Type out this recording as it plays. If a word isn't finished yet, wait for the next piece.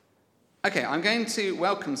Okay, I'm going to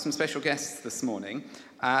welcome some special guests this morning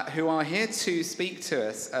who are here to speak to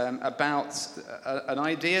us about an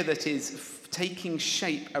idea that is taking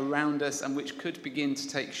shape around us and which could begin to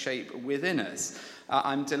take shape within us.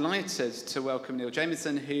 I'm delighted to welcome Neil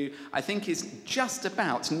Jameson, who I think is just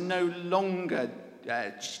about no longer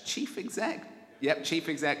Chief Exec. Yep, Chief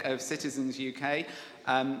Exec of Citizens UK.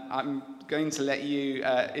 I'm going to let you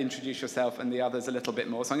introduce yourself and the others a little bit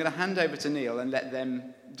more. So I'm going to hand over to Neil and let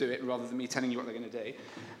them do it rather than me telling you what they're going to do.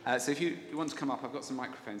 So if you want to come up, I've got some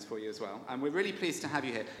microphones for you as well. And we're really pleased to have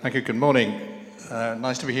you here. Thank you. Good morning.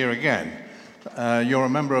 Nice to be here again. You're a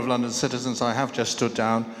member of London Citizens. I have just stood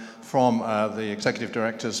down from the Executive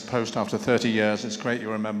Director's post after 30 years. It's great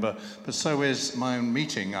you're a member. But so is my own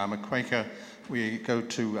meeting. I'm a Quaker. We go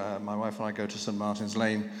to, my wife and I go to St. Martin's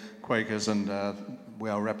Lane Quakers, and we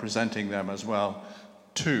are representing them as well,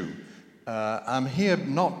 too. I'm here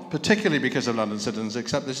not particularly because of London Citizens,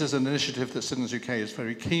 except this is an initiative that Citizens UK is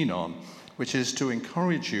very keen on, which is to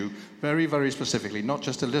encourage you very, very specifically, not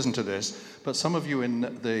just to listen to this, but some of you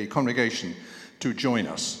in the congregation to join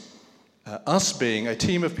us. Us being a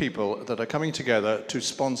team of people that are coming together to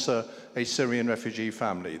sponsor a Syrian refugee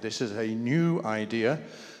family. This is a new idea.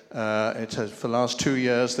 For the last 2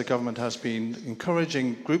 years, the government has been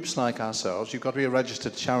encouraging groups like ourselves, you've got to be a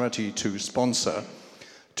registered charity to sponsor,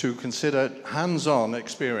 to consider hands-on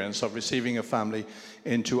experience of receiving a family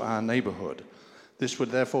into our neighborhood. This would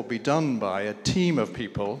therefore be done by a team of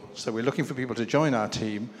people, so we're looking for people to join our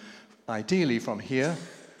team, ideally from here,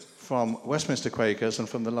 from Westminster Quakers and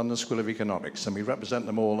from the London School of Economics, and we represent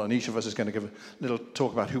them all, and each of us is going to give a little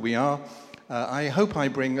talk about who we are. I hope I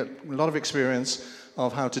bring a lot of experience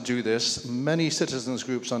of how to do this. Many citizens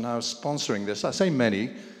groups are now sponsoring this. I say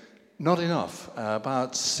many, not enough.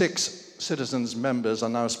 About 6 citizens members are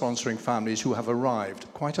now sponsoring families who have arrived.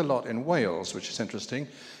 Quite a lot in Wales, which is interesting.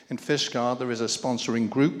 In Fishguard, there is a sponsoring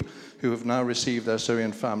group who have now received their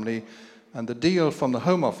Syrian family. And the deal from the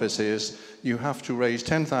Home Office is you have to raise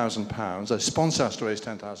 £10,000. A sponsor has to raise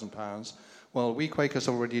 £10,000. Well, we Quakers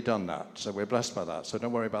have already done that, so we're blessed by that, so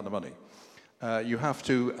don't worry about the money. You have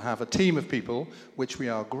to have a team of people, which we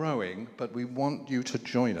are growing, but we want you to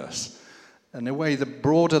join us. In a way, the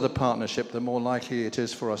broader the partnership, the more likely it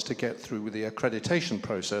is for us to get through the accreditation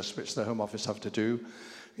process, which the Home Office have to do.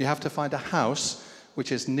 You have to find a house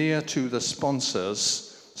which is near to the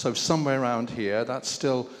sponsors, so somewhere around here. That's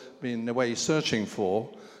still been, in a way, searching for.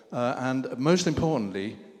 And most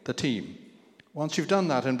importantly, the team. Once you've done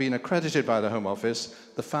that and been accredited by the Home Office,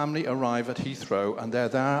 the family arrive at Heathrow, and they're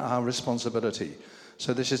there, our responsibility.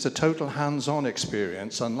 So this is a total hands-on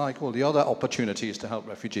experience, unlike all the other opportunities to help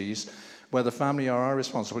refugees, where the family are our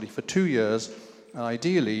responsibility for 2 years, and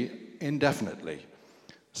ideally, indefinitely.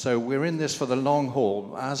 So we're in this for the long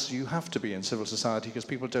haul, as you have to be in civil society, because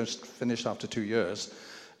people don't finish after 2 years.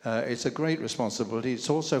 It's a great responsibility. It's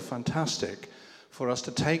also fantastic for us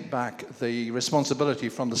to take back the responsibility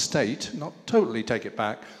from the state, not totally take it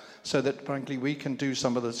back, so that, frankly, we can do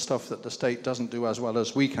some of the stuff that the state doesn't do as well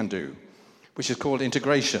as we can do, which is called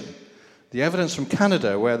integration. The evidence from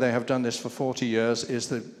Canada, where they have done this for 40 years, is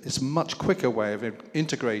that it's a much quicker way of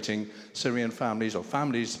integrating Syrian families or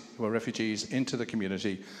families who are refugees into the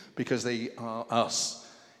community because they are us.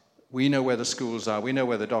 We know where the schools are, we know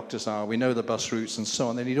where the doctors are, we know the bus routes and so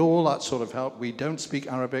on. They need all that sort of help. We don't speak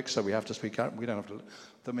Arabic, so we have to speak Arabic. We don't have to.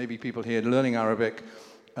 There may be people here learning Arabic,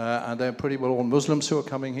 and they're pretty well all Muslims who are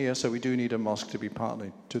coming here, so we do need a mosque to be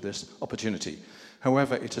partly to this opportunity.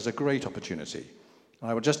 However, it is a great opportunity.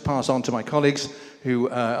 I will just pass on to my colleagues who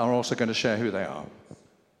are also going to share who they are.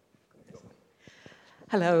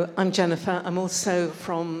 Hello, I'm Jennifer. I'm also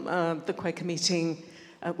from the Quaker meeting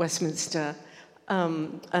at Westminster,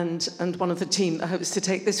 and one of the team that hopes to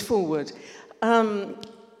take this forward. And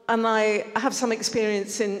I have some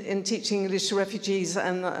experience in teaching English to refugees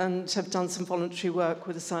and have done some voluntary work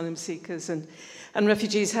with asylum seekers. And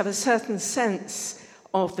refugees have a certain sense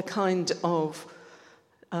of the kind of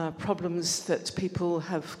problems that people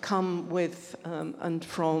have come with and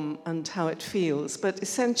from and how it feels. But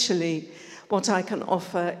essentially, what I can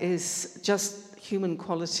offer is just human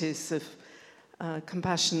qualities of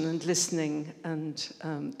compassion and listening and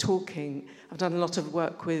talking. I've done a lot of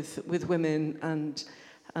work with women, and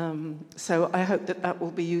so I hope that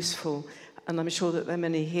will be useful. And I'm sure that there are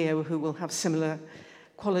many here who will have similar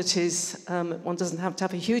qualities. One doesn't have to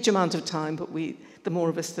have a huge amount of time, but the more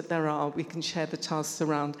of us that there are, we can share the tasks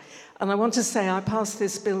around. And I want to say, I pass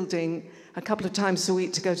this building a couple of times a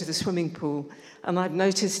week to go to the swimming pool, and I've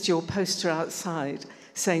noticed your poster outside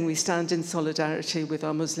saying we stand in solidarity with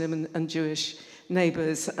our Muslim and Jewish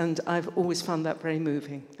neighbours, and I've always found that very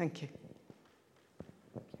moving. Thank you.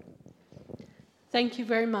 Thank you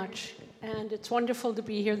very much, and it's wonderful to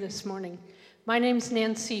be here this morning. My name's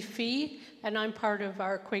Nancy Fee, and I'm part of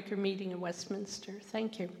our Quaker meeting in Westminster.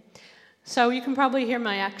 Thank you. So you can probably hear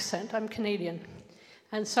my accent. I'm Canadian.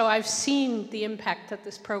 And so I've seen the impact that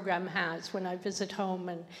this program has when I visit home,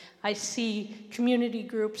 and I see community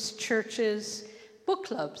groups, churches, book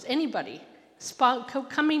clubs, anybody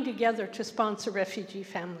coming together to sponsor refugee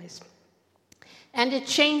families. And it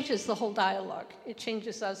changes the whole dialogue. It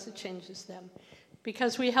changes us, it changes them,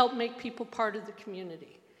 because we help make people part of the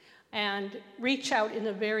community and reach out in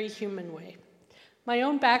a very human way. My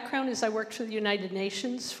own background is I worked for the United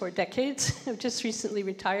Nations for decades. I've just recently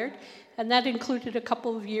retired, and that included a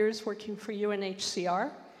couple of years working for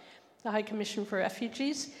UNHCR, the High Commission for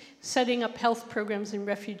Refugees, setting up health programs in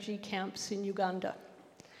refugee camps in Uganda.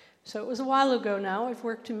 So it was a while ago now. I've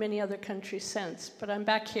worked in many other countries since, but I'm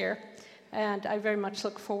back here, and I very much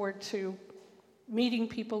look forward to meeting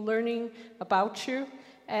people, learning about you,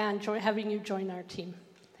 and having you join our team.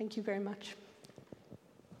 Thank you very much.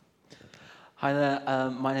 Hi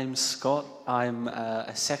there, my name's Scott. I'm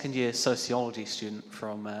a second-year sociology student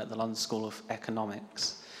from the London School of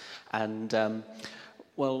Economics. And,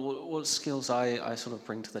 well, what skills I sort of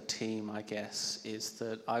bring to the team, I guess, is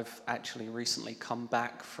that I've actually recently come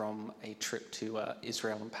back from a trip to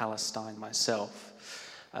Israel and Palestine myself,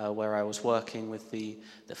 where I was working with the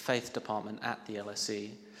faith department at the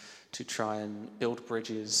LSE to try and build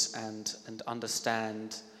bridges and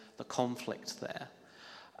understand the conflict there.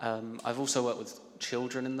 I've also worked with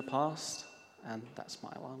children in the past, and that's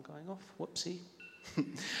my alarm going off. Whoopsie.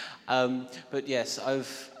 But yes,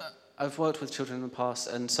 I've worked with children in the past,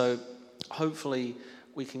 and so hopefully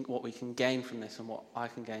what we can gain from this, and what I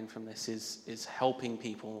can gain from this, is helping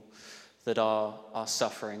people that are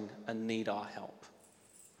suffering and need our help.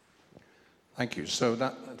 Thank you. So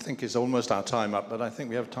that, I think, is almost our time up, but I think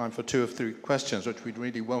we have time for 2 or 3 questions, which we'd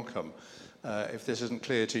really welcome. If this isn't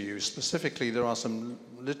clear to you. Specifically, there are some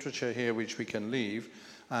literature here which we can leave,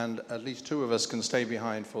 and at least 2 of us can stay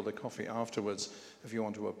behind for the coffee afterwards if you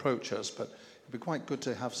want to approach us, but it'd be quite good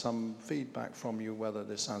to have some feedback from you whether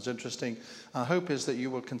this sounds interesting. Our hope is that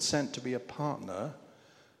you will consent to be a partner,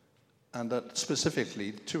 and that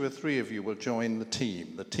specifically 2 or 3 of you will join the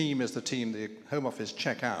team. The team is the team the Home Office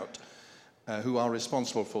check out, who are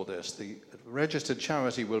responsible for this. The registered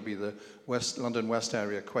charity will be the London West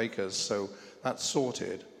Area Quakers, so that's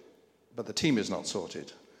sorted, but the team is not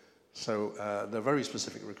sorted. So the very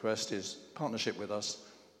specific request is partnership with us,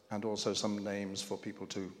 and also some names for people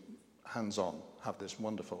to hands-on have this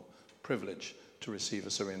wonderful privilege to receive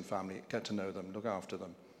a Syrian family, get to know them, look after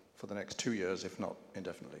them for the next 2 years, if not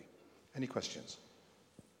indefinitely. Any questions?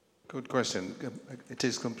 Good question. It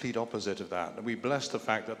is complete opposite of that. We bless the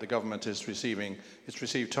fact that the government it's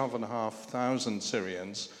received 12,500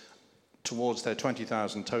 Syrians towards their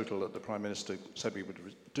 20,000 total that the Prime Minister said we would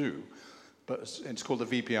do. But it's called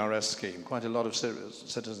the VPRS scheme. Quite a lot of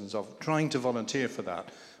citizens are trying to volunteer for that,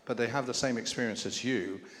 but they have the same experience as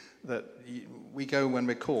you, that we go when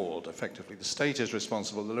we're called, effectively. The state is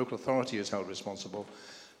responsible, the local authority is held responsible.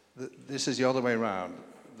 This is the other way around.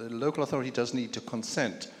 The local authority does need to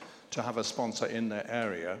consent to have a sponsor in their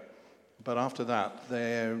area, but after that,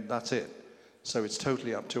 that's it. So it's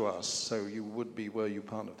totally up to us. So you would be, were you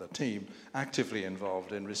part of the team, actively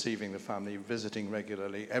involved in receiving the family, visiting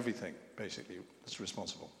regularly, everything, basically, that's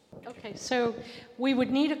responsible. Okay, so we would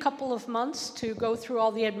need a couple of months to go through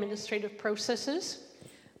all the administrative processes.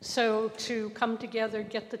 So to come together,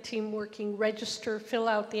 get the team working, register, fill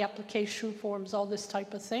out the application forms, all this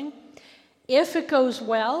type of thing. If it goes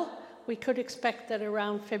well, we could expect that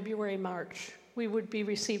around February, March, we would be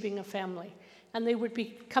receiving a family. And they would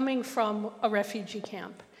be coming from a refugee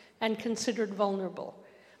camp and considered vulnerable.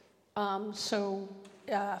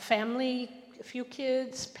 Family, a few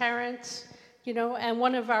kids, parents, you know, and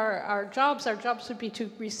one of our jobs would be to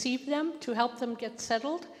receive them, to help them get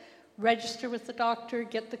settled, register with the doctor,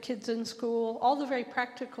 get the kids in school, all the very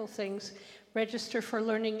practical things, register for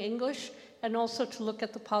learning English, and also to look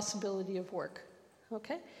at the possibility of work,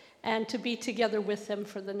 okay? And to be together with them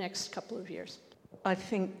for the next couple of years. I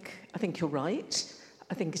think you're right.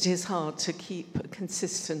 I think it is hard to keep a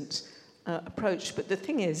consistent approach. But the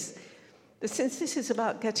thing is, since this is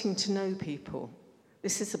about getting to know people,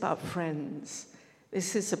 this is about friends,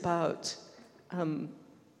 this is about,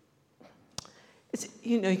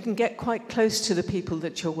 you can get quite close to the people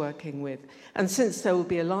that you're working with. And since there will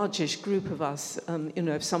be a largish group of us,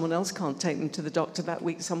 if someone else can't take them to the doctor that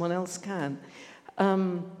week, someone else can.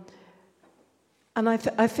 And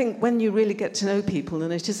I think when you really get to know people,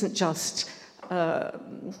 and it isn't just a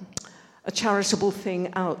charitable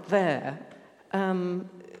thing out there,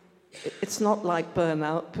 it's not like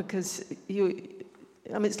burnout, because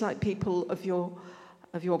it's like people of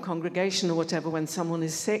your congregation or whatever. When someone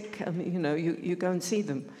is sick, you go and see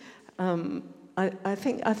them. I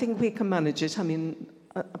think we can manage it.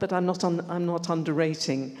 But I'm not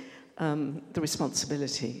underrating the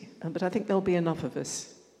responsibility. But I think there'll be enough of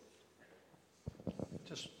us.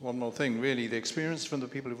 Just one more thing, really. The experience from the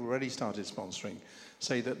people who've already started sponsoring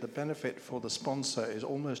say that the benefit for the sponsor is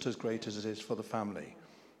almost as great as it is for the family.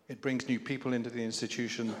 It brings new people into the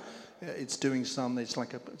institution. It's doing it's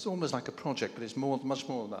almost like a project, but it's much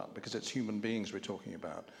more than that, because it's human beings we're talking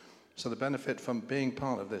about. So the benefit from being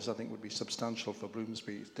part of this, I think, would be substantial for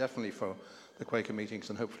Bloomsbury, definitely for the Quaker meetings,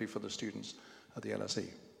 and hopefully for the students at the LSE.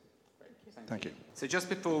 Thank you. So just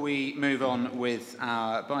before we move on with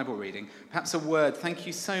our Bible reading, perhaps a word. Thank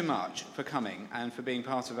you so much for coming and for being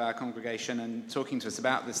part of our congregation and talking to us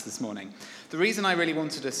about this morning. The reason I really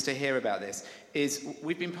wanted us to hear about this is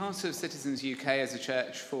we've been part of Citizens UK as a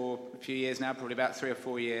church for a few years now, probably about 3 or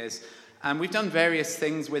 4 years. And we've done various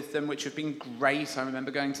things with them which have been great. I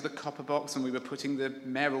remember going to the Copper Box and we were putting the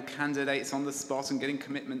mayoral candidates on the spot and getting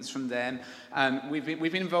commitments from them. We've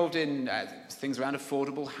been involved in things around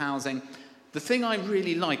affordable housing. The thing I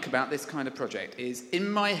really like about this kind of project is,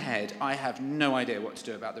 in my head, I have no idea what to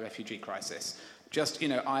do about the refugee crisis.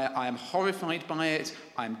 I am horrified by it,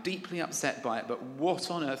 I'm deeply upset by it, but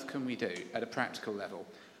what on earth can we do at a practical level?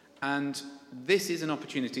 And this is an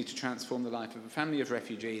opportunity to transform the life of a family of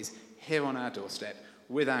refugees here on our doorstep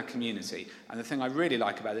with our community. And the thing I really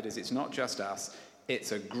like about it is it's not just us,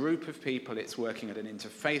 it's a group of people, it's working at an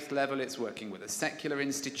interfaith level, it's working with a secular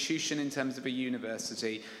institution in terms of a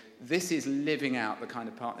university. This is living out the kind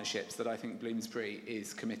of partnerships that I think Bloomsbury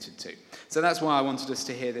is committed to. So that's why I wanted us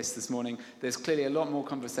to hear this morning. There's clearly a lot more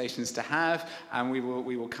conversations to have, and we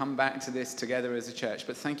will come back to this together as a church.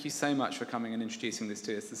 But thank you so much for coming and introducing this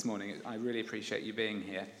to us this morning. I really appreciate you being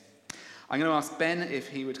here. I'm going to ask Ben if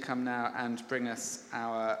he would come now and bring us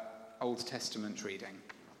our Old Testament reading.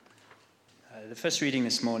 The first reading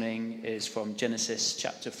this morning is from Genesis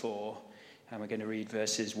chapter 4, and we're going to read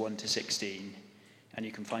verses 1 to 16. And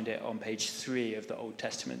you can find it on page 3 of the Old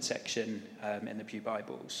Testament section in the Pew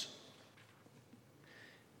Bibles.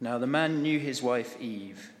 Now the man knew his wife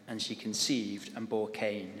Eve, and she conceived and bore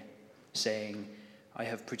Cain, saying, I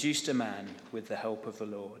have produced a man with the help of the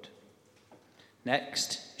Lord.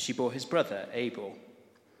 Next, she bore his brother Abel.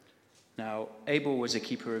 Now Abel was a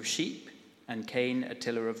keeper of sheep, and Cain a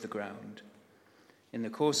tiller of the ground. In the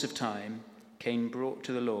course of time, Cain brought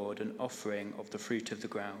to the Lord an offering of the fruit of the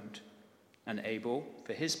ground. And Abel,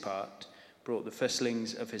 for his part, brought the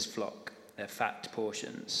firstlings of his flock, their fat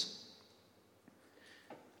portions.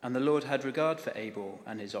 And the Lord had regard for Abel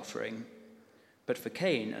and his offering, but for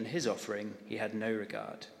Cain and his offering he had no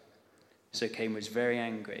regard. So Cain was very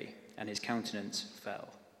angry, and his countenance fell.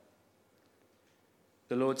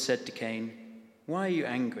 The Lord said to Cain, Why are you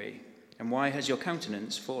angry, and why has your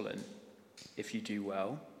countenance fallen? If you do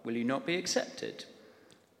well, will you not be accepted?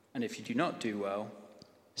 And if you do not do well,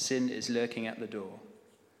 sin is lurking at the door.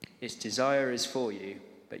 Its desire is for you,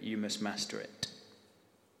 but you must master it.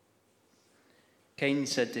 Cain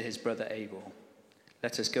said to his brother Abel,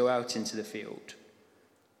 Let us go out into the field.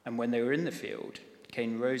 And when they were in the field,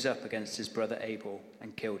 Cain rose up against his brother Abel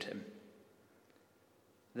and killed him.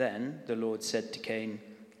 Then the Lord said to Cain,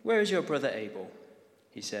 Where is your brother Abel?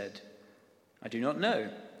 He said, I do not know.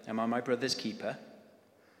 Am I my brother's keeper?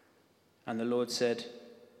 And the Lord said,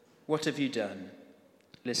 What have you done?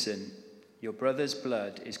 Listen, your brother's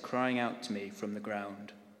blood is crying out to me from the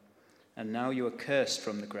ground. And now you are cursed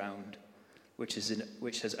from the ground, which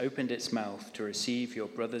has opened its mouth to receive your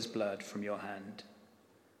brother's blood from your hand.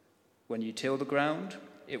 When you till the ground,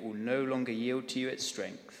 it will no longer yield to you its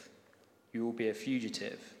strength. You will be a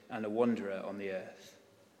fugitive and a wanderer on the earth.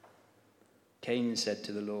 Cain said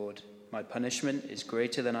to the Lord, My punishment is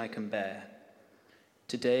greater than I can bear.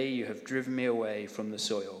 Today you have driven me away from the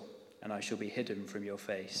soil, and I shall be hidden from your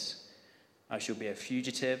face. I shall be a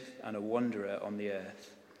fugitive and a wanderer on the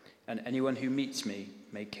earth, and anyone who meets me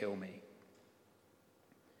may kill me.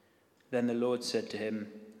 Then the Lord said to him,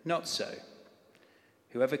 Not so.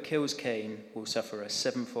 Whoever kills Cain will suffer a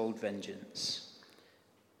sevenfold vengeance.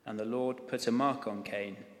 And the Lord put a mark on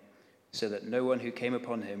Cain, so that no one who came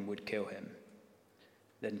upon him would kill him.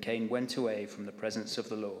 Then Cain went away from the presence of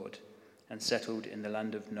the Lord and settled in the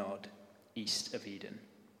land of Nod, east of Eden.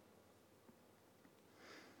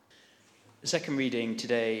 The second reading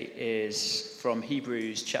today is from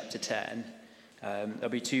Hebrews chapter 10. There'll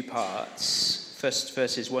be 2 parts. First,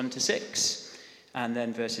 verses 1 to 6, and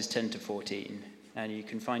then verses 10 to 14. And you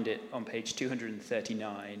can find it on page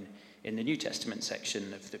 239 in the New Testament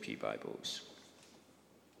section of the Pew Bibles.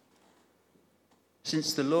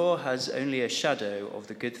 Since the law has only a shadow of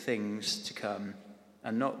the good things to come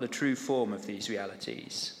and not the true form of these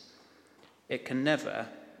realities, it can never,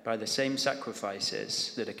 by the same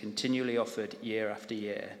sacrifices that are continually offered year after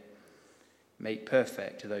year, make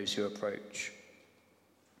perfect those who approach.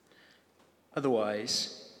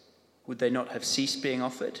 Otherwise, would they not have ceased being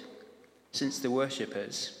offered, since the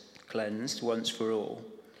worshippers, cleansed once for all,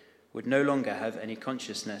 would no longer have any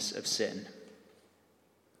consciousness of sin?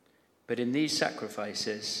 But in these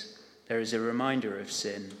sacrifices, there is a reminder of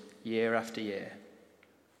sin year after year,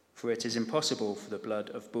 for it is impossible for the blood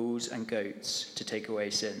of bulls and goats to take away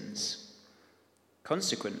sins.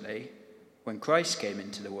 Consequently, when Christ came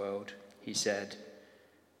into the world, he said,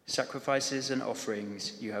 "Sacrifices and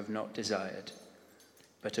offerings you have not desired,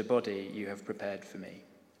 but a body you have prepared for me.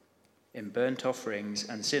 In burnt offerings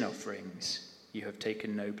and sin offerings you have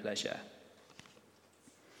taken no pleasure."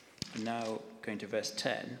 And now, going to verse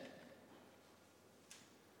 10.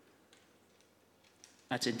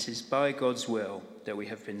 "And it is by God's will that we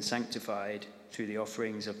have been sanctified through the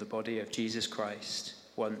offerings of the body of Jesus Christ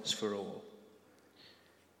once for all.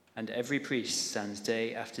 And every priest stands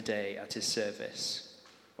day after day at his service,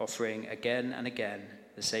 offering again and again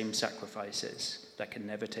the same sacrifices that can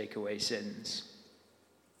never take away sins.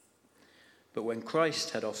 But when Christ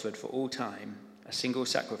had offered for all time a single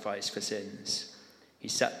sacrifice for sins, he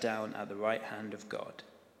sat down at the right hand of God.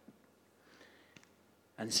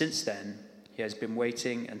 And since then, he has been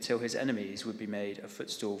waiting until his enemies would be made a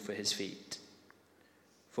footstool for his feet.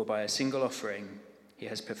 For by a single offering, he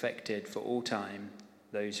has perfected for all time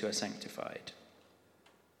those who are sanctified."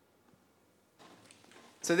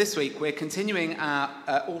 So this week we're continuing our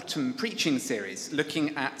autumn preaching series,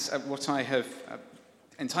 looking at what I have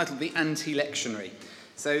entitled the anti-lectionary.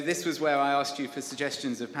 So this was where I asked you for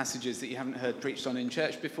suggestions of passages that you haven't heard preached on in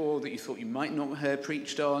church before, that you thought you might not have heard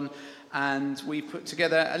preached on, and we put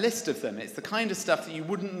together a list of them. It's the kind of stuff that you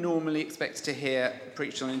wouldn't normally expect to hear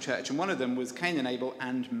preached on in church, and one of them was Cain and Abel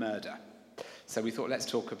and murder. So we thought, let's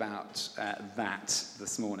talk about that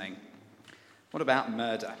this morning. What about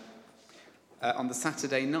murder? On the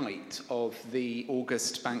Saturday night of the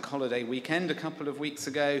August bank holiday weekend, a couple of weeks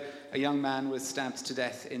ago, a young man was stabbed to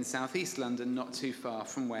death in southeast London, not too far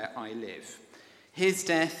from where I live. His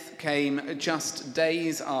death came just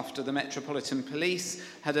days after the Metropolitan Police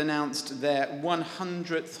had announced their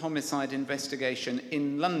 100th homicide investigation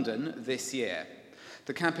in London this year.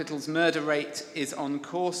 The capital's murder rate is on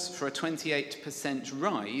course for a 28%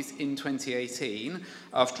 rise in 2018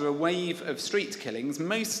 after a wave of street killings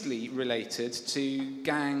mostly related to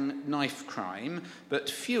gang knife crime, but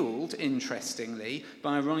fueled, interestingly,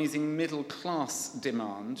 by a rising middle-class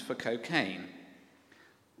demand for cocaine.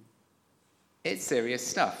 It's serious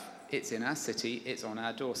stuff. It's in our city. It's on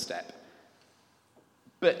our doorstep.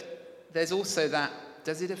 But there's also that,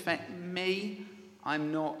 does it affect me?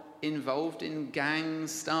 I'm not involved in gang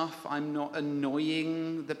stuff. I'm not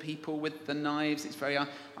annoying the people with the knives.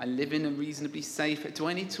 I live in a reasonably safe... Do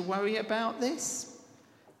I need to worry about this?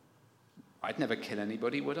 I'd never kill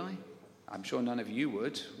anybody, would I? I'm sure none of you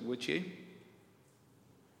would you?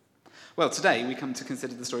 Well, today we come to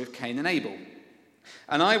consider the story of Cain and Abel.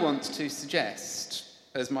 And I want to suggest,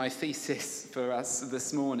 as my thesis for us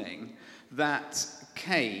this morning, that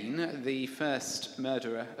Cain, the first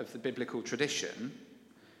murderer of the biblical tradition,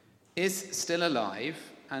 is still alive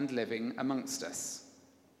and living amongst us.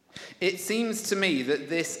 It seems to me that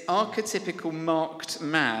this archetypical marked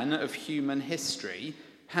man of human history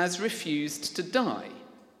has refused to die.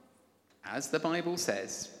 As the Bible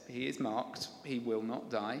says, he is marked, he will not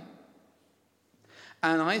die.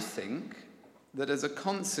 And I think that as a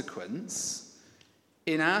consequence,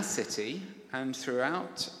 in our city and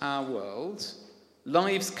throughout our world,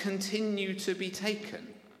 lives continue to be taken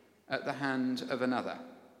at the hand of another.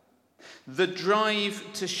 The drive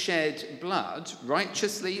to shed blood,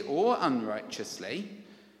 righteously or unrighteously,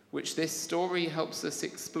 which this story helps us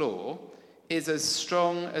explore, is as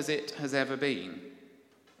strong as it has ever been.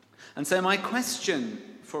 And so my question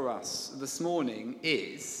for us this morning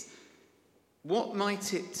is, what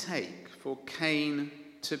might it take for Cain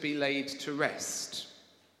to be laid to rest?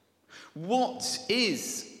 What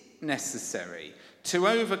is necessary to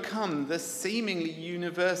overcome the seemingly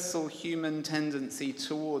universal human tendency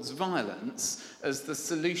towards violence as the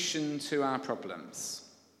solution to our problems?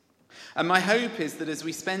 And my hope is that as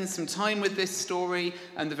we spend some time with this story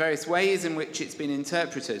and the various ways in which it's been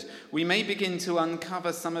interpreted, we may begin to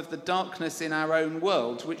uncover some of the darkness in our own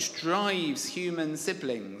world which drives human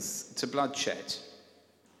siblings to bloodshed.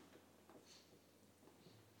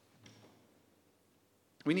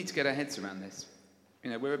 We need to get our heads around this.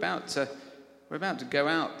 We're about to go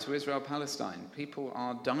out to Israel-Palestine. People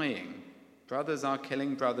are dying. Brothers are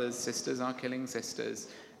killing brothers. Sisters are killing sisters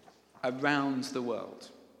around the world.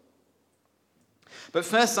 But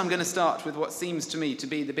first, I'm going to start with what seems to me to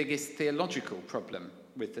be the biggest theological problem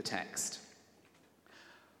with the text.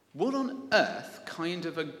 What on earth kind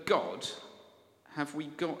of a God have we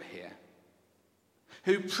got here?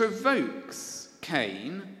 Who provokes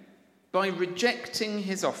Cain by rejecting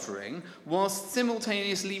his offering whilst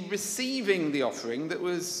simultaneously receiving the offering that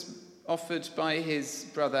was offered by his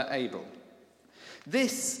brother Abel.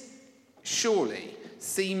 This surely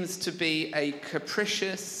seems to be a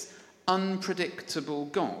capricious, unpredictable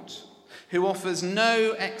God who offers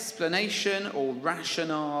no explanation or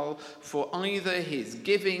rationale for either his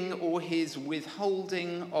giving or his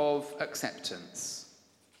withholding of acceptance.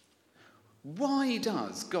 Why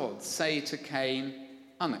does God say to Cain,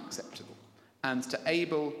 unacceptable, and to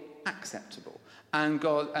Abel, acceptable?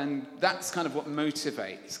 And that's kind of what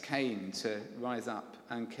motivates Cain to rise up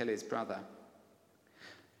and kill his brother.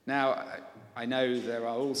 Now, I know there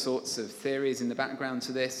are all sorts of theories in the background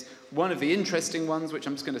to this. One of the interesting ones, which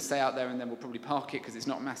I'm just going to say out there and then we'll probably park it because it's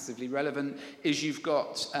not massively relevant, is you've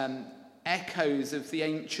got echoes of the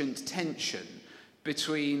ancient tension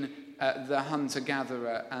between the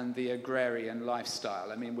hunter-gatherer and the agrarian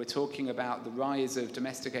lifestyle. I mean, we're talking about the rise of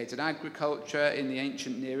domesticated agriculture in the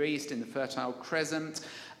ancient Near East, in the Fertile Crescent.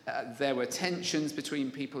 There were tensions between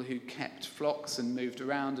people who kept flocks and moved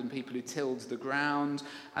around and people who tilled the ground.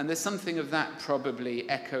 And there's something of that probably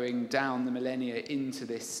echoing down the millennia into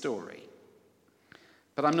this story.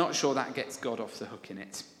 But I'm not sure that gets God off the hook in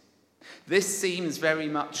it. This seems very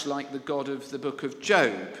much like the God of the book of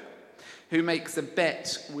Job, who makes a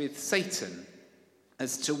bet with Satan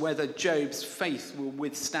as to whether Job's faith will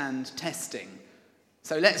withstand testing.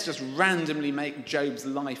 So let's just randomly make Job's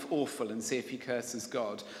life awful and see if he curses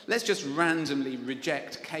God. Let's just randomly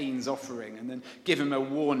reject Cain's offering and then give him a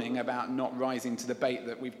warning about not rising to the bait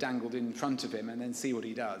that we've dangled in front of him and then see what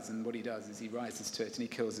he does. And what he does is he rises to it and he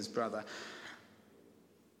kills his brother.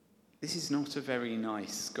 This is not a very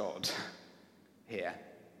nice God here.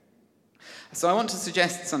 So I want to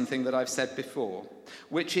suggest something that I've said before,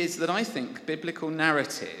 which is that I think biblical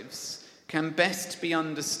narratives can best be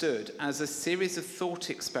understood as a series of thought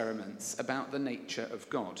experiments about the nature of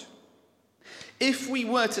God. If we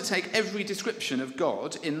were to take every description of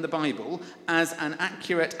God in the Bible as an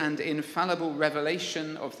accurate and infallible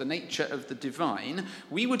revelation of the nature of the divine,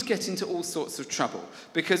 we would get into all sorts of trouble,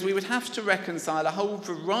 because we would have to reconcile a whole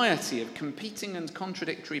variety of competing and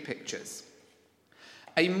contradictory pictures.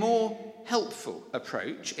 A more helpful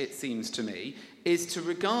approach, it seems to me, is to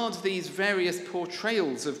regard these various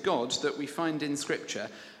portrayals of God that we find in Scripture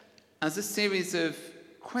as a series of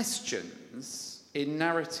questions in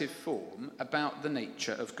narrative form about the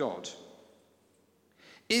nature of God.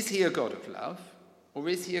 Is he a God of love, or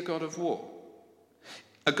is he a God of war?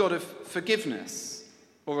 A God of forgiveness,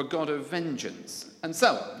 or a God of vengeance? And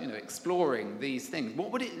so on, exploring these things.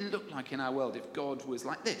 What would it look like in our world if God was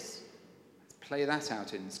like this? Play that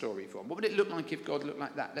out in story form. What would it look like if God looked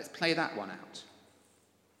like that? Let's play that one out.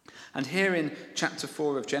 And here in chapter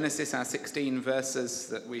 4 of Genesis, our 16 verses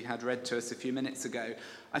that we had read to us a few minutes ago,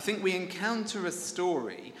 I think we encounter a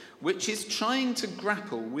story which is trying to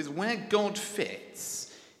grapple with where God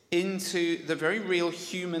fits into the very real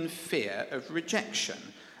human fear of rejection.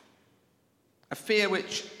 A fear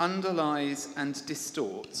which underlies and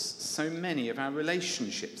distorts so many of our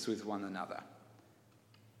relationships with one another.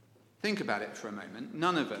 Think about it for a moment.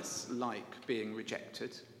 None of us like being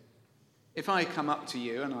rejected. If I come up to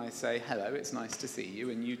you and I say, hello, it's nice to see you,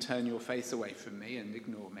 and you turn your face away from me and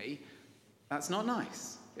ignore me, that's not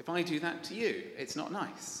nice. If I do that to you, it's not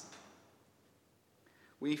nice.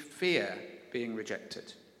 We fear being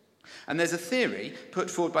rejected. And there's a theory put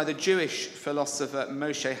forward by the Jewish philosopher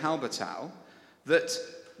Moshe Halbertal that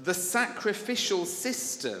the sacrificial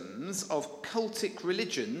systems of cultic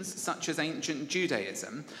religions, such as ancient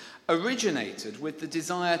Judaism, originated with the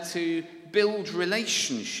desire to build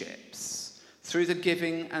relationships through the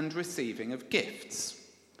giving and receiving of gifts.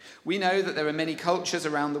 We know that there are many cultures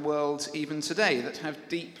around the world, even today, that have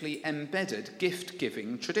deeply embedded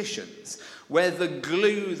gift-giving traditions, where the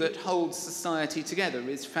glue that holds society together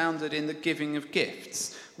is founded in the giving of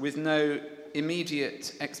gifts, with no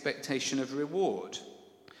immediate expectation of reward.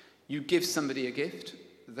 You give somebody a gift,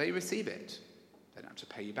 they receive it. They don't have to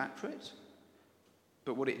pay you back for it.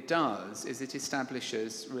 But what it does is it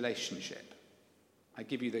establishes relationship. I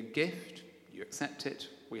give you the gift, you accept it,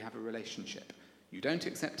 we have a relationship. You don't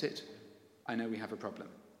accept it, I know we have a problem.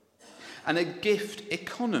 And a gift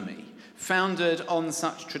economy founded on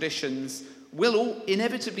such traditions will all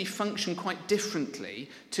inevitably function quite differently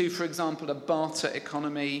to, for example, a barter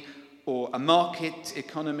economy or a market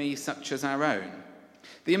economy such as our own.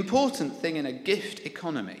 The important thing in a gift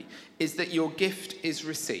economy is that your gift is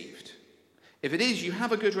received. If it is, you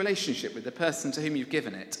have a good relationship with the person to whom you've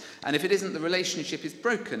given it. And if it isn't, the relationship is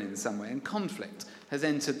broken in some way and conflict has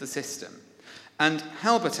entered the system. And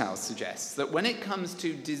Halbertal suggests that when it comes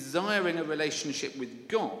to desiring a relationship with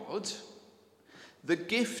God, the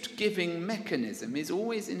gift-giving mechanism is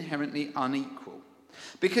always inherently unequal.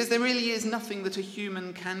 Because there really is nothing that a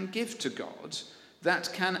human can give to God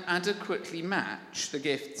that can adequately match the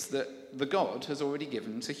gifts that the God has already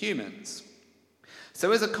given to humans.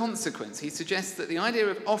 So as a consequence, he suggests that the idea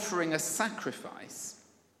of offering a sacrifice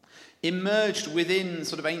emerged within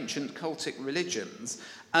sort of ancient cultic religions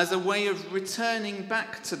as a way of returning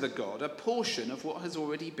back to the god a portion of what has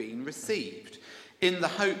already been received, in the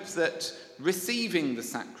hope that receiving the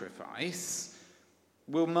sacrifice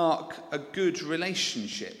will mark a good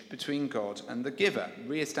relationship between God and the giver,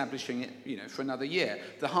 re-establishing it, for another year.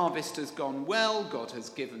 The harvest has gone well, God has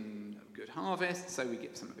given a good harvest, so we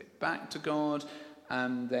give some of it back to God,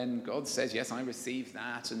 and then God says, yes, I received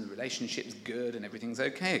that, and the relationship's good, and everything's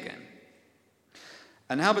okay again.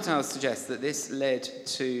 And Halbertal suggests that this led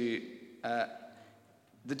to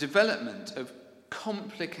the development of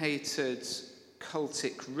complicated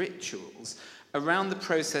cultic rituals around the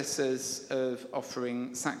processes of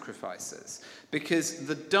offering sacrifices, because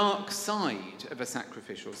the dark side of a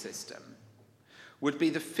sacrificial system would be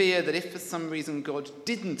the fear that if for some reason God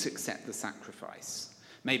didn't accept the sacrifice,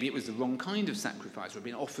 maybe it was the wrong kind of sacrifice or had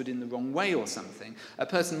been offered in the wrong way or something, a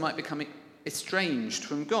person might become estranged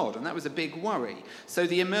from God, and that was a big worry. So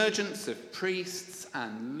the emergence of priests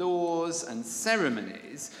and laws and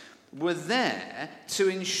ceremonies were there to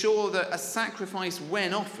ensure that a sacrifice,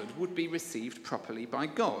 when offered, would be received properly by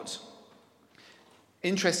God.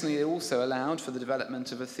 Interestingly, it also allowed for the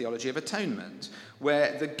development of a theology of atonement,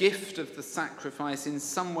 where the gift of the sacrifice in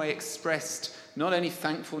some way expressed not only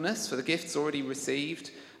thankfulness for the gifts already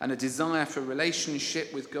received and a desire for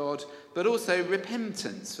relationship with God, but also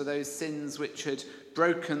repentance for those sins which had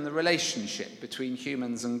broken the relationship between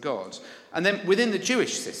humans and God. And then within the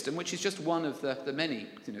Jewish system, which is just one of the many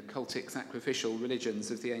cultic sacrificial religions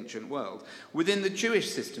of the ancient world, within the Jewish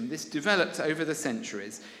system, this developed over the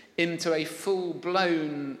centuries into a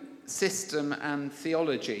full-blown system and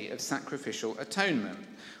theology of sacrificial atonement,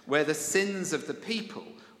 where the sins of the people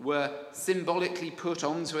were symbolically put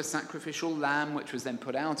onto a sacrificial lamb, which was then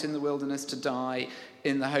put out in the wilderness to die,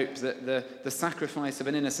 in the hope that the sacrifice of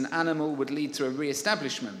an innocent animal would lead to a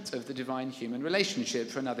re-establishment of the divine-human relationship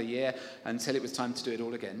for another year, until it was time to do it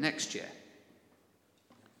all again next year.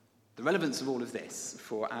 The relevance of all of this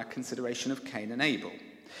for our consideration of Cain and Abel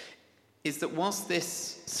is that whilst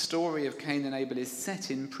this story of Cain and Abel is set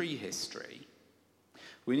in prehistory,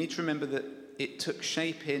 we need to remember that it took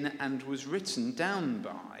shape in and was written down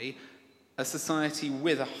by a society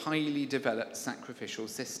with a highly developed sacrificial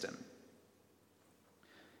system.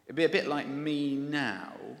 It'd be a bit like me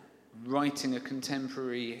now writing a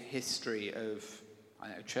contemporary history of,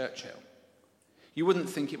 Churchill. You wouldn't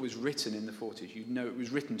think it was written in the 40s. You'd know it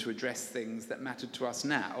was written to address things that mattered to us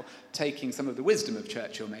now, taking some of the wisdom of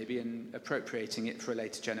Churchill maybe and appropriating it for a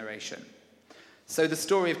later generation. So the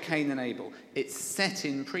story of Cain and Abel, it's set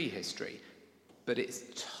in prehistory, but it's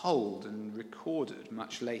told and recorded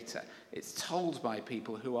much later. It's told by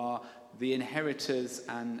people who are the inheritors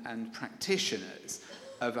and practitioners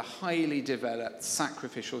of a highly developed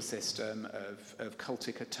sacrificial system of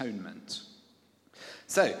cultic atonement.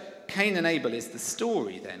 So, Cain and Abel is the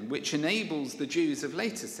story, then, which enables the Jews of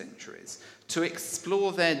later centuries to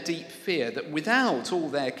explore their deep fear that without all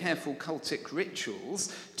their careful cultic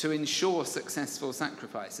rituals to ensure successful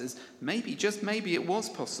sacrifices, maybe, just maybe, it was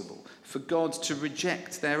possible for God to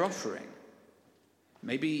reject their offering.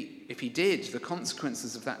 Maybe, if he did, the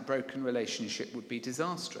consequences of that broken relationship would be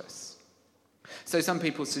disastrous. So some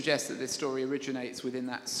people suggest that this story originates within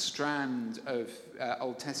that strand of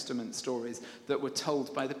Old Testament stories that were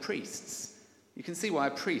told by the priests. You can see why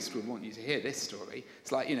a priest would want you to hear this story.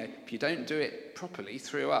 It's like, if you don't do it properly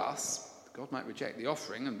through us, God might reject the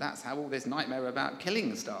offering, and that's how all this nightmare about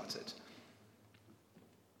killing started.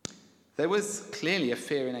 There was clearly a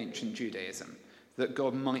fear in ancient Judaism that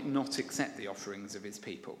God might not accept the offerings of his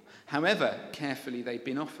people, however carefully they'd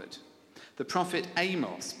been offered. The prophet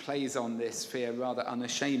Amos plays on this fear rather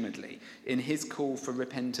unashamedly in his call for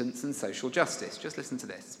repentance and social justice. Just listen to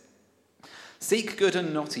this. Seek good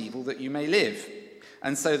and not evil, that you may live.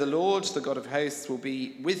 And so the Lord, the God of hosts, will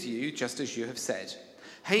be with you, just as you have said.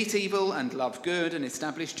 Hate evil and love good and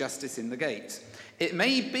establish justice in the gate. It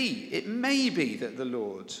may be that the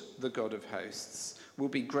Lord, the God of hosts, will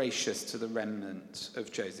be gracious to the remnant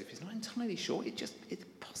of Joseph. He's not entirely sure, it's a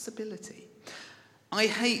possibility.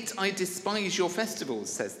 I despise your festivals,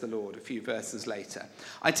 says the Lord a few verses later.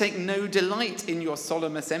 I take no delight in your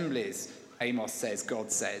solemn assemblies, Amos says,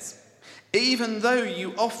 God says. Even though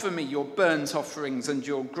you offer me your burnt offerings and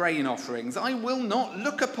your grain offerings, I will not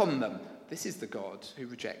look upon them. This is the God who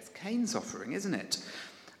rejects Cain's offering, isn't it?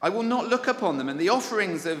 I will not look upon them, and the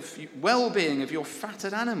offerings of well-being of your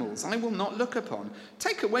fatted animals I will not look upon.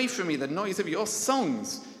 Take away from me the noise of your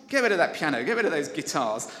songs. Get rid of that piano, get rid of those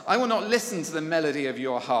guitars. I will not listen to the melody of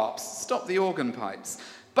your harps. Stop the organ pipes.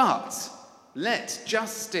 But let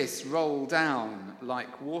justice roll down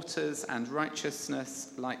like waters and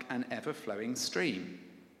righteousness like an ever-flowing stream.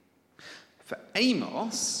 For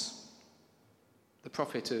Amos, the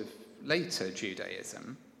prophet of later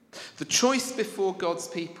Judaism, the choice before God's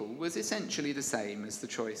people was essentially the same as the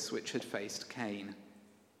choice which had faced Cain.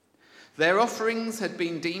 Their offerings had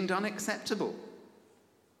been deemed unacceptable,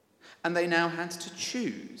 and they now had to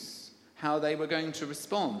choose how they were going to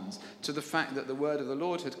respond to the fact that the word of the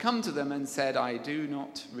Lord had come to them and said, I do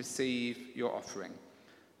not receive your offering.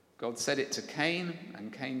 God said it to Cain,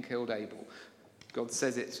 and Cain killed Abel. God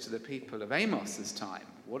says it to the people of Amos's time.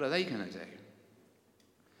 What are they going to do?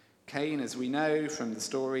 Cain, as we know from the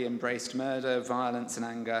story, embraced murder, violence, and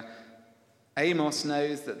anger. Amos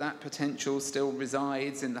knows that potential still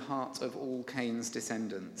resides in the heart of all Cain's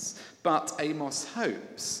descendants. But Amos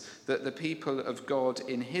hopes that the people of God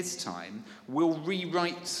in his time will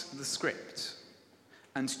rewrite the script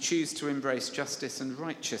and choose to embrace justice and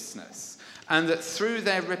righteousness, and that through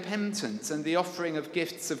their repentance and the offering of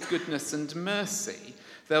gifts of goodness and mercy,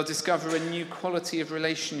 they'll discover a new quality of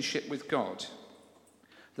relationship with God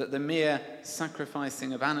that the mere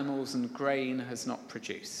sacrificing of animals and grain has not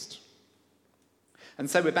produced. And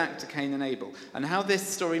so we're back to Cain and Abel, and how this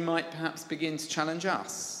story might perhaps begin to challenge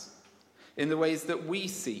us in the ways that we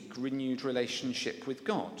seek renewed relationship with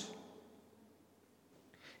God.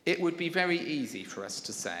 It would be very easy for us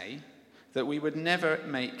to say that we would never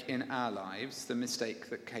make in our lives the mistake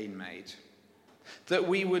that Cain made, that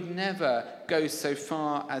we would never go so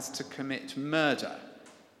far as to commit murder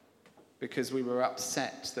because we were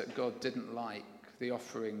upset that God didn't like the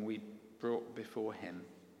offering we brought before him.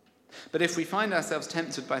 But if we find ourselves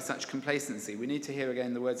tempted by such complacency, we need to hear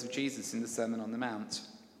again the words of Jesus in the Sermon on the Mount.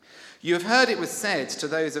 You have heard it was said to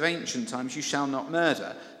those of ancient times, you shall not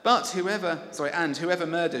murder, and whoever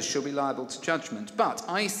murders shall be liable to judgment. But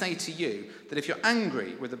I say to you that if you're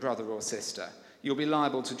angry with a brother or sister, you'll be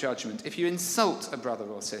liable to judgment. If you insult a brother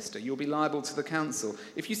or sister, you'll be liable to the council.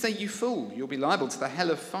 If you say you fool, you'll be liable to the hell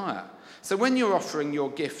of fire. So when you're offering your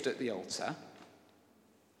gift at the altar,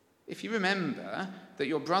 if you remember that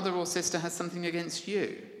your brother or sister has something against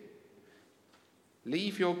you,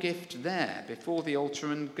 leave your gift there before the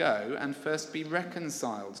altar and go and first be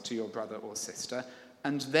reconciled to your brother or sister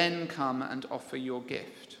and then come and offer your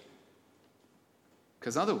gift.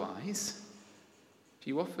 Because otherwise, if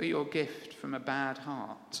you offer your gift from a bad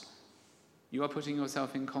heart, you are putting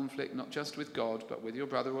yourself in conflict not just with God, but with your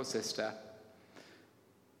brother or sister.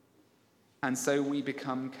 And so we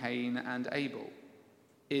become Cain and Abel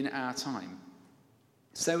in our time.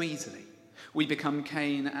 So easily. We become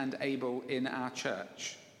Cain and Abel in our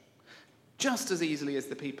church. Just as easily as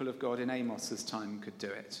the people of God in Amos's time could do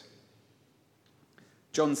it.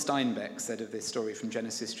 John Steinbeck said of this story from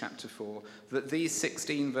Genesis chapter 4 that these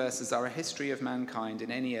 16 verses are a history of mankind in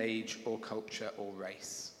any age or culture or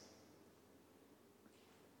race.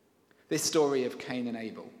 This story of Cain and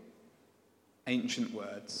Abel, ancient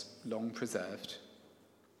words, long preserved,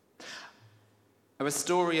 are a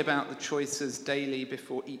story about the choices daily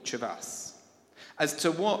before each of us as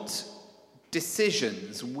to what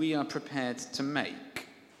decisions we are prepared to make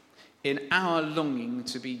in our longing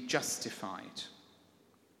to be justified.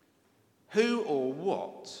 Who or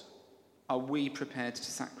what are we prepared to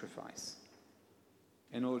sacrifice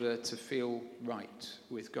in order to feel right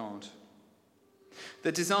with God?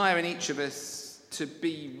 The desire in each of us to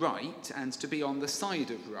be right and to be on the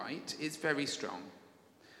side of right is very strong.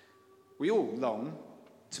 We all long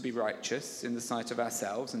to be righteous in the sight of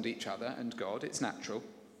ourselves and each other and God. It's natural.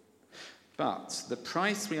 But the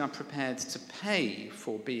price we are prepared to pay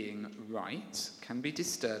for being right can be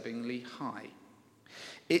disturbingly high.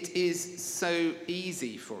 It is so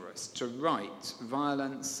easy for us to write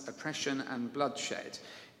violence, oppression, and bloodshed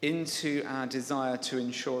into our desire to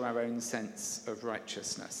ensure our own sense of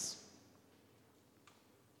righteousness.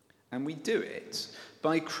 And we do it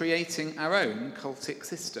by creating our own cultic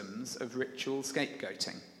systems of ritual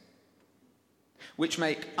scapegoating, which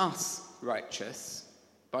make us righteous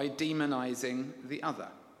by demonizing the other.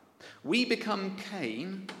 We become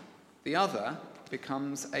Cain, the other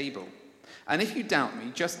becomes Abel. And if you doubt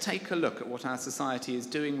me, just take a look at what our society is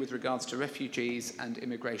doing with regards to refugees and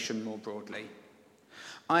immigration more broadly.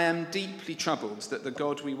 I am deeply troubled that the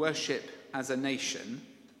God we worship as a nation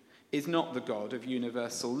is not the God of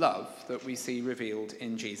universal love that we see revealed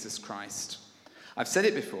in Jesus Christ. I've said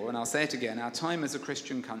it before, and I'll say it again, our time as a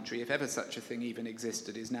Christian country, if ever such a thing even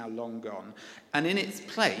existed, is now long gone. And in its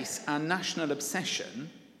place, our national obsession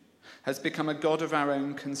has become a God of our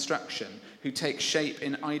own construction, who takes shape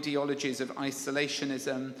in ideologies of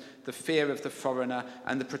isolationism, the fear of the foreigner,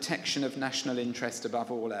 and the protection of national interest above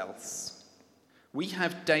all else. We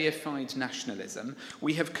have deified nationalism.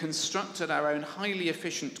 We have constructed our own highly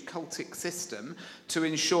efficient cultic system to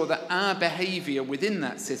ensure that our behaviour within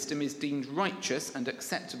that system is deemed righteous and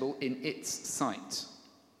acceptable in its sight.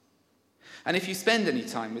 And if you spend any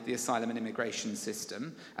time with the asylum and immigration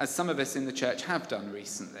system, as some of us in the church have done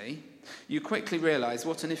recently, you quickly realise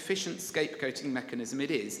what an efficient scapegoating mechanism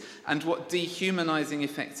it is and what dehumanising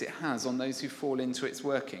effects it has on those who fall into its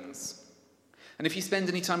workings. And if you spend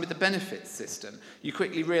any time with the benefits system, you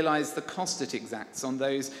quickly realise the cost it exacts on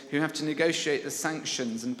those who have to negotiate the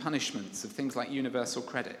sanctions and punishments of things like universal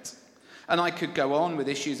credit. And I could go on with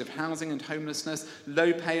issues of housing and homelessness,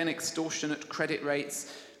 low pay and extortionate credit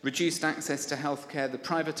rates, reduced access to healthcare, the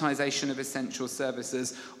privatisation of essential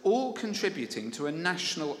services, all contributing to a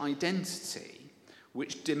national identity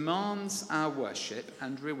which demands our worship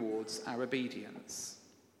and rewards our obedience,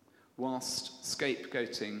 whilst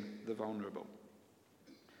scapegoating the vulnerable.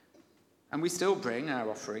 And we still bring our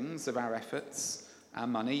offerings of our efforts, our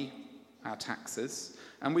money, our taxes,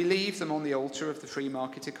 and we leave them on the altar of the free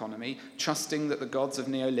market economy, trusting that the gods of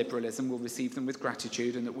neoliberalism will receive them with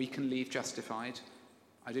gratitude and that we can leave justified.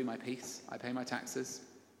 I do my piece, I pay my taxes.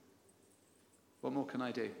 What more can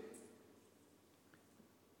I do?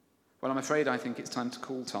 Well, I'm afraid I think it's time to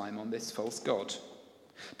call time on this false god.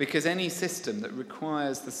 Because any system that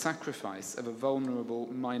requires the sacrifice of a vulnerable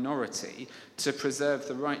minority to preserve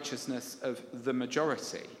the righteousness of the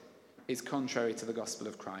majority is contrary to the gospel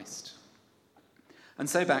of Christ. And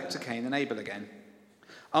so back to Cain and Abel again.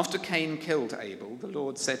 After Cain killed Abel, the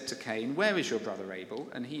Lord said to Cain, "Where is your brother Abel?"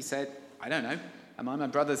 And he said, "I don't know. Am I my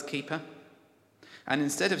brother's keeper?" And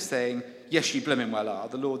instead of saying, "Yes, you blooming well are,"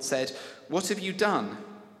 the Lord said, "What have you done?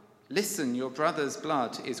 Listen, your brother's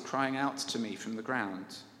blood is crying out to me from the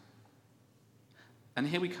ground." And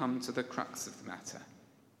here we come to the crux of the matter.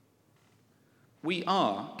 We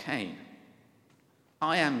are Cain.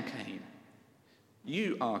 I am Cain.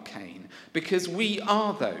 You are Cain, because we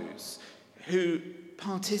are those who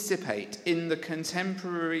participate in the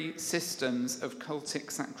contemporary systems of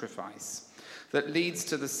cultic sacrifice that leads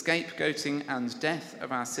to the scapegoating and death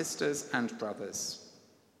of our sisters and brothers.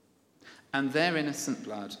 And their innocent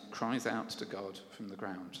blood cries out to God from the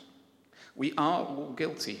ground. We are all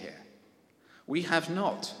guilty here. We have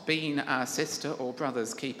not been our sister or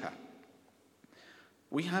brother's keeper.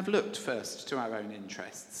 We have looked first to our own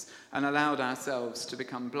interests and allowed ourselves to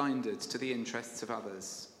become blinded to the interests of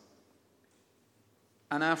others.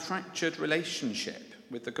 And our fractured relationship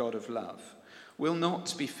with the God of love will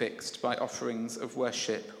not be fixed by offerings of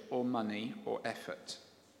worship or money or effort.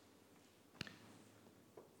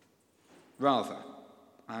 Rather,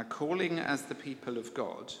 our calling as the people of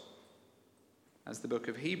God, as the book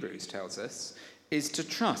of Hebrews tells us, is to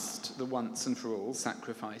trust the once and for all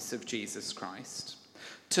sacrifice of Jesus Christ,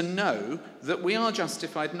 to know that we are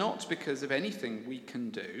justified not because of anything we can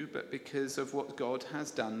do, but because of what God has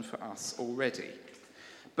done for us already.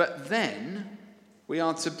 But then we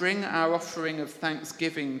are to bring our offering of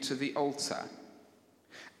thanksgiving to the altar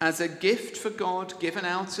as a gift for God given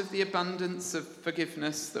out of the abundance of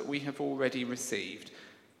forgiveness that we have already received.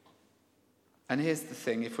 And here's the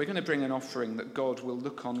thing, if we're going to bring an offering that God will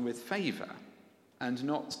look on with favour and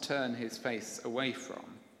not turn his face away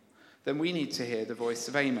from, then we need to hear the voice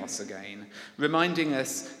of Amos again, reminding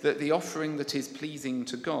us that the offering that is pleasing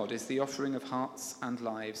to God is the offering of hearts and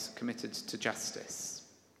lives committed to justice.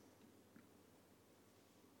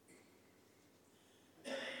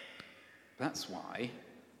 That's why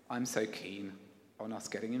I'm so keen on us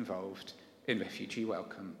getting involved in Refugee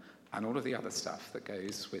Welcome and all of the other stuff that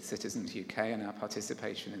goes with Citizens UK and our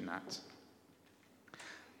participation in that.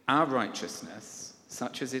 Our righteousness,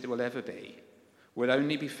 such as it will ever be, will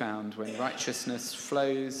only be found when righteousness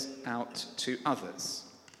flows out to others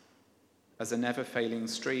as a never-failing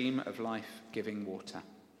stream of life-giving water.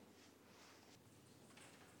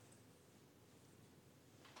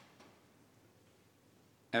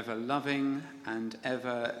 ever loving and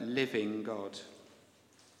ever living God.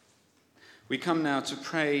 We come now to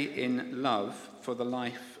pray in love for the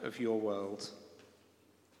life of your world.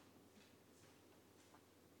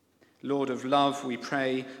 Lord of love, we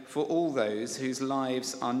pray for all those whose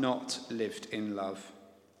lives are not lived in love.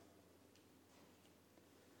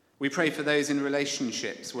 We pray for those in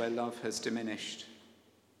relationships where love has diminished.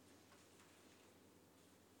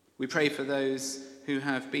 We pray for those who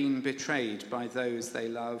have been betrayed by those they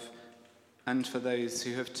love, and for those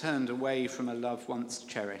who have turned away from a love once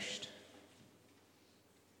cherished.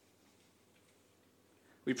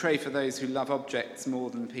 We pray for those who love objects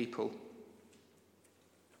more than people,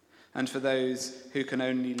 and for those who can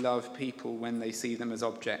only love people when they see them as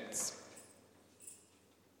objects.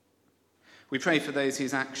 We pray for those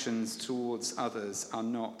whose actions towards others are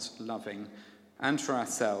not loving, and for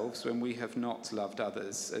ourselves when we have not loved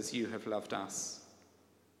others as you have loved us.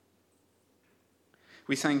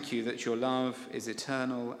 We thank you that your love is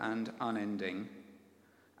eternal and unending,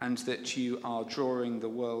 and that you are drawing the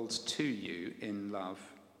world to you in love.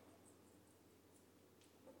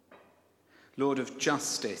 Lord of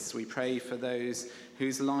justice, we pray for those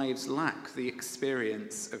whose lives lack the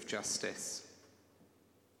experience of justice.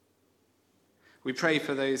 We pray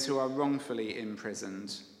for those who are wrongfully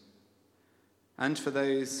imprisoned, and for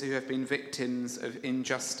those who have been victims of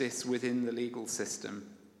injustice within the legal system.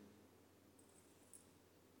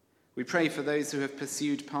 We pray for those who have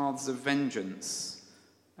pursued paths of vengeance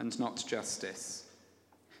and not justice,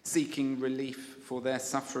 seeking relief for their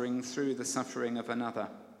suffering through the suffering of another.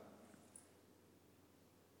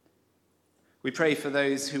 We pray for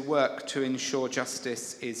those who work to ensure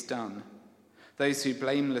justice is done, those who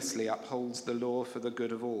blamelessly uphold the law for the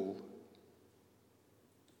good of all.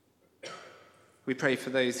 We pray for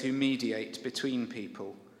those who mediate between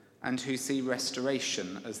people and who see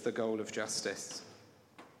restoration as the goal of justice.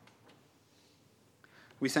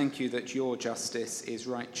 We thank you that your justice is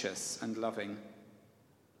righteous and loving,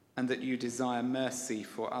 and that you desire mercy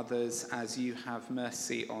for others as you have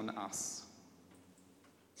mercy on us.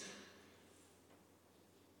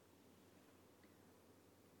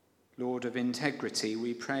 Lord of integrity,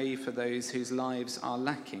 we pray for those whose lives are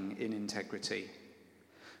lacking in integrity,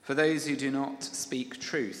 for those who do not speak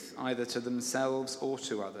truth either to themselves or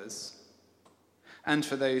to others, and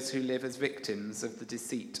for those who live as victims of the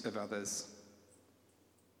deceit of others.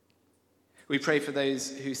 We pray for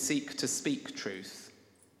those who seek to speak truth,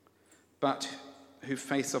 but who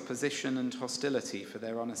face opposition and hostility for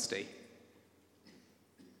their honesty.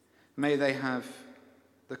 May they have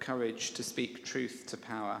the courage to speak truth to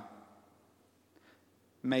power.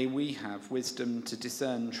 May we have wisdom to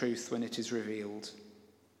discern truth when it is revealed.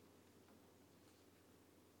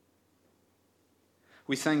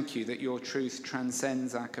 We thank you that your truth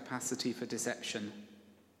transcends our capacity for deception,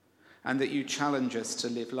 and that you challenge us to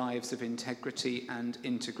live lives of integrity and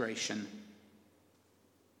integration.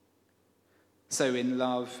 So in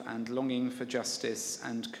love and longing for justice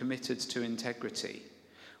and committed to integrity,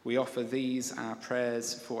 we offer these our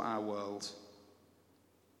prayers for our world.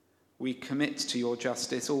 We commit to your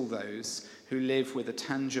justice all those who live with a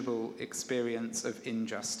tangible experience of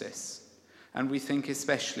injustice, and we think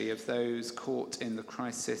especially of those caught in the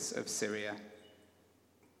crisis of Syria.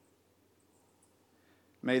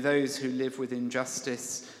 May those who live with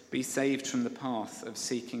injustice be saved from the path of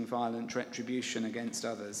seeking violent retribution against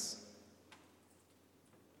others.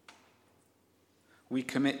 We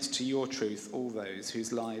commit to your truth all those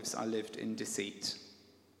whose lives are lived in deceit.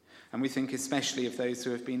 And we think especially of those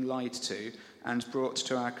who have been lied to and brought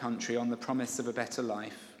to our country on the promise of a better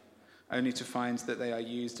life, only to find that they are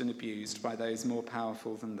used and abused by those more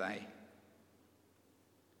powerful than they.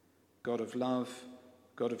 God of love,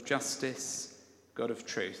 God of justice, God of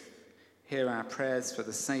truth, hear our prayers for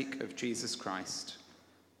the sake of Jesus Christ.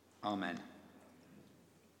 Amen.